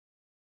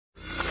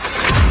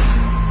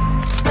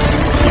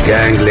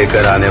Gang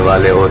लेकर आने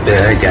वाले होते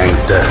हैं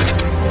गैंगस्टर,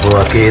 वो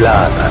अकेला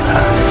आता था।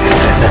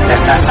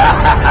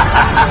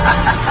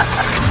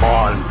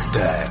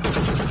 मॉन्स्टर।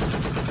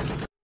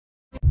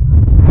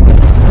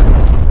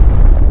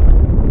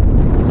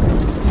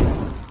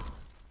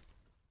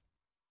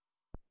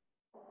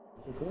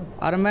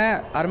 और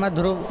मैं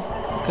ध्रुव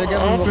के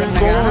जब वो करने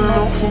गया ना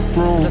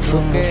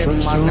ध्रुव के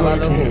मारने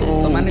वालों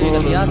को, तो मैंने ये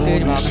किया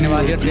तेज भागने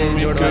वाली और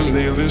तेज जोड़ वाली,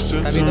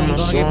 तभी तो उन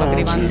दोनों की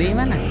पकड़ी बांध दी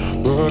मैंने।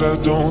 But I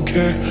don't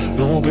care,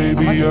 no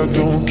baby I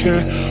don't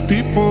care.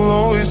 People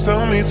always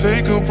tell me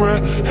take a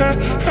breath. Hey,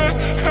 hey,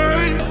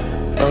 hey.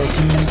 I've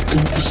been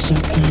looking for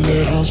something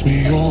that haunts me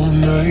all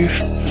night.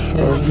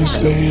 I've been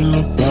staying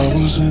up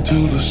hours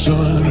until the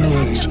sun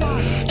rays.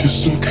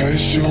 Just so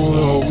casual,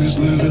 always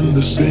living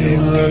the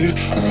same life.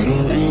 I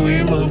don't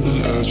really remember,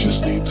 I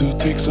just need to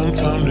take some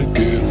time to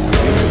get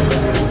away.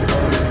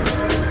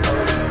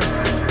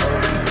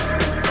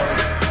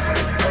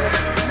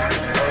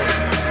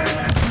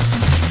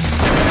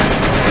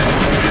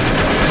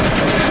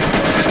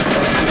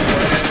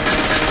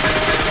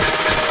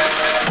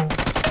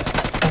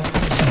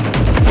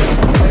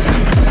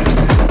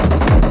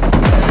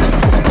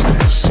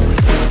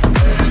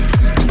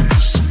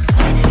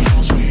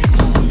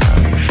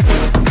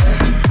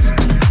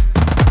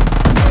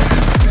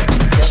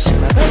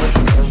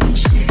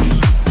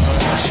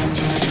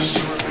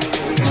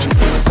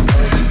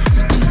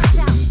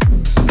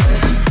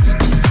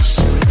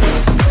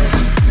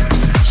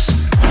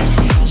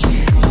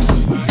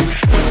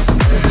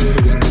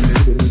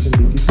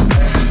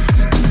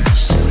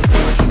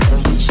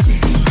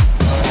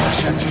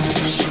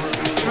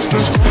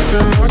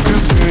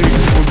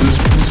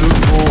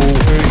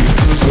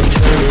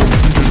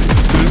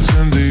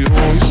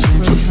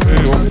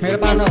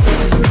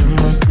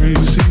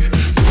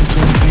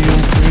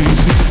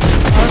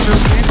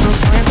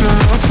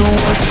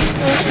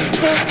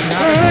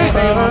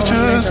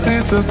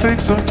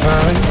 Take some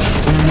time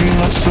for me,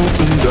 myself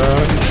and I,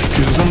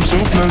 'cause I'm so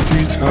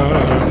bloody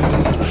tired,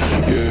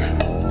 yeah,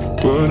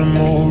 but I'm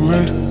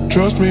alright,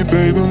 trust me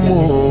baby, I'm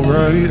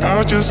alright,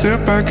 I'll just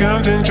sit back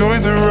and enjoy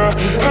the ride,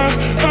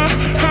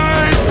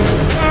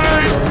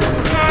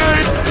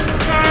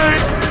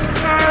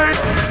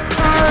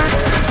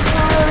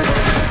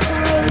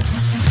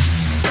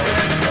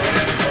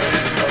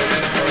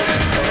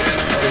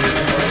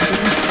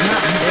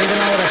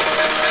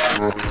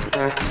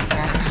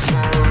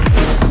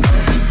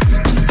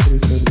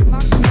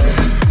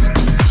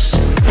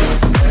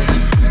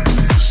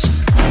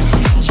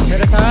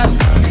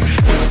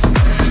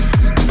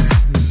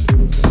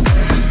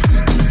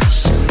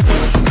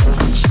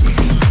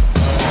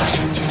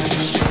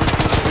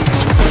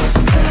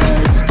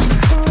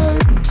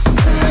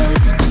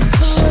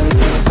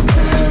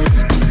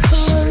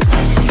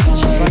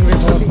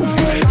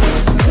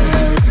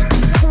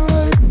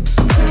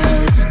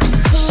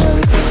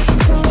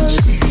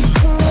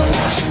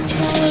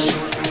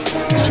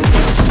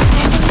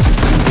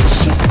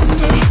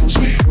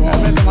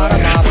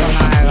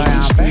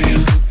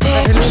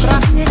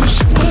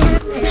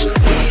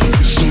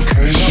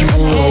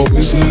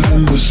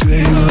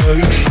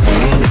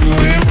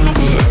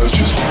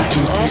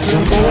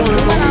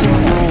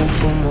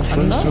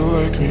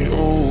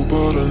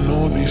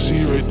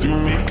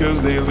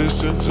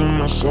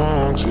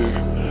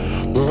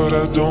 but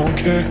I don't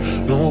care,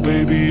 no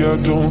baby I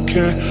don't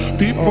care.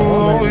 People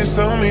always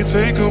tell me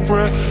take a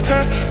breath.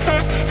 Hey,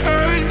 hey,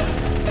 hey.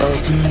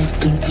 I've been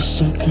looking for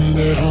something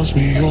that haunts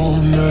me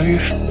all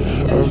night.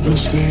 I've been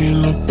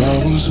staying up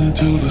hours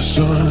until the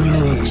sun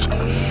rises.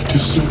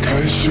 Just so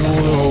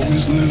casual,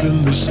 always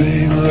living the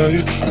same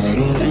life. I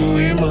don't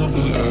really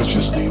remember, I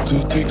just need to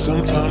take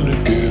some time to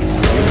get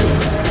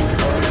away.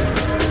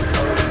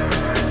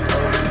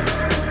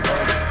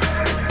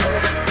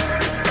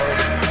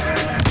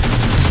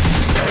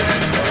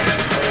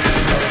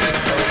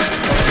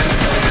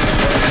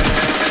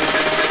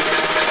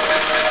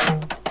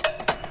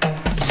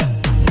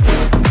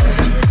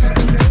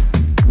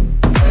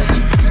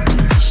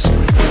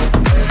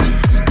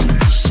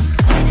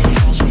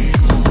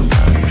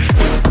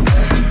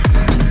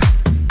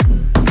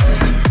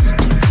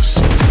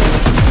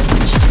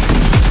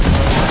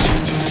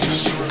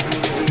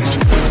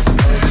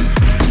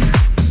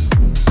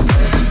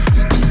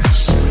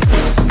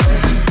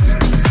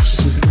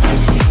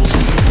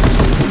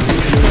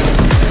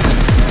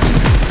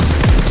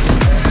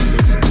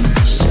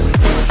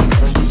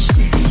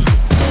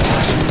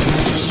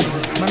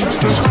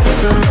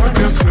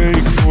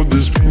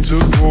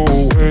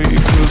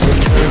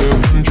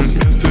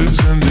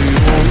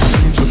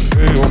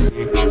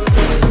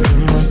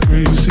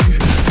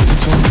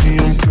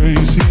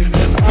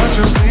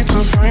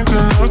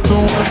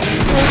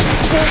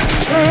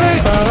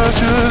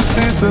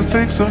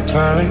 Take some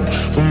time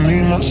for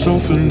me,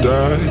 myself and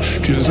I,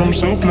 'cause I'm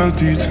so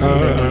bloody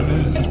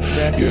tired,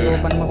 yeah,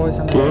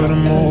 but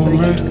I'm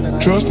alright,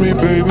 trust me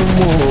baby,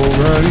 I'm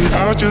alright,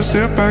 I'll just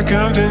sit back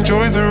and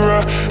enjoy the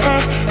ride,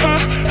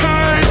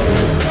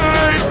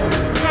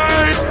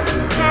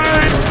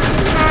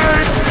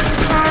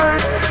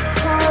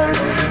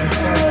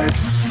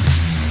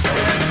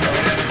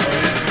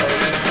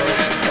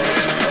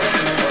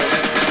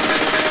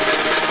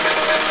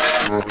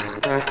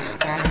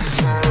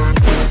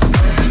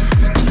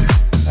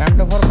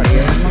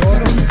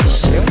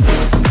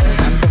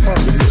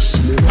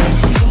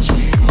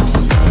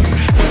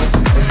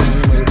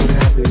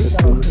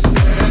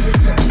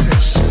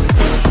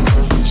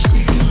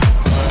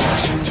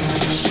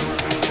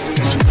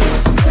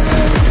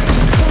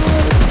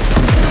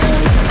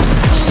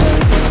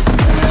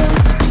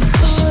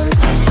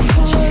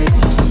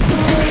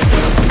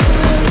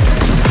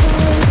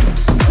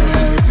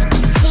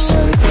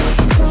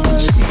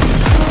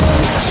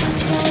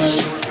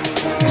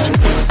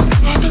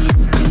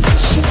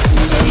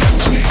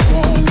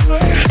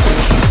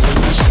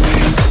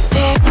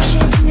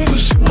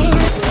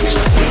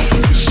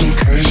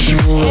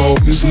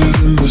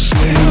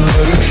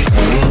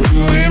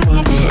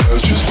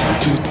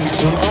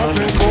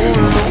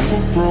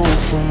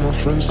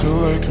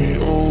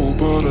 cold,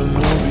 but I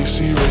know they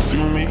see right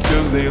through me,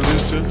 cause they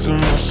listen to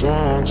my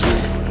songs,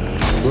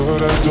 yeah.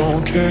 But I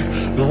don't care,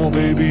 no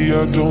baby,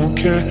 I don't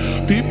care.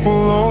 People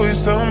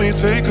always tell me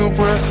take a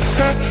breath,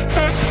 hey,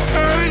 hey,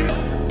 hey.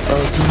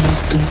 I've been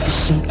looking for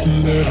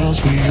something that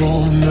haunts me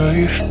all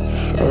night.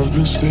 I've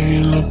been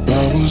staying up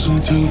hours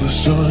until the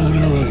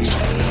sunrise.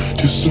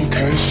 Just so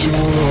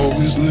casual,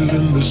 always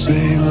living the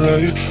same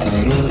life.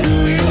 I don't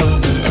really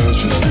want it, I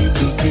just need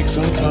to take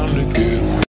some time to get away.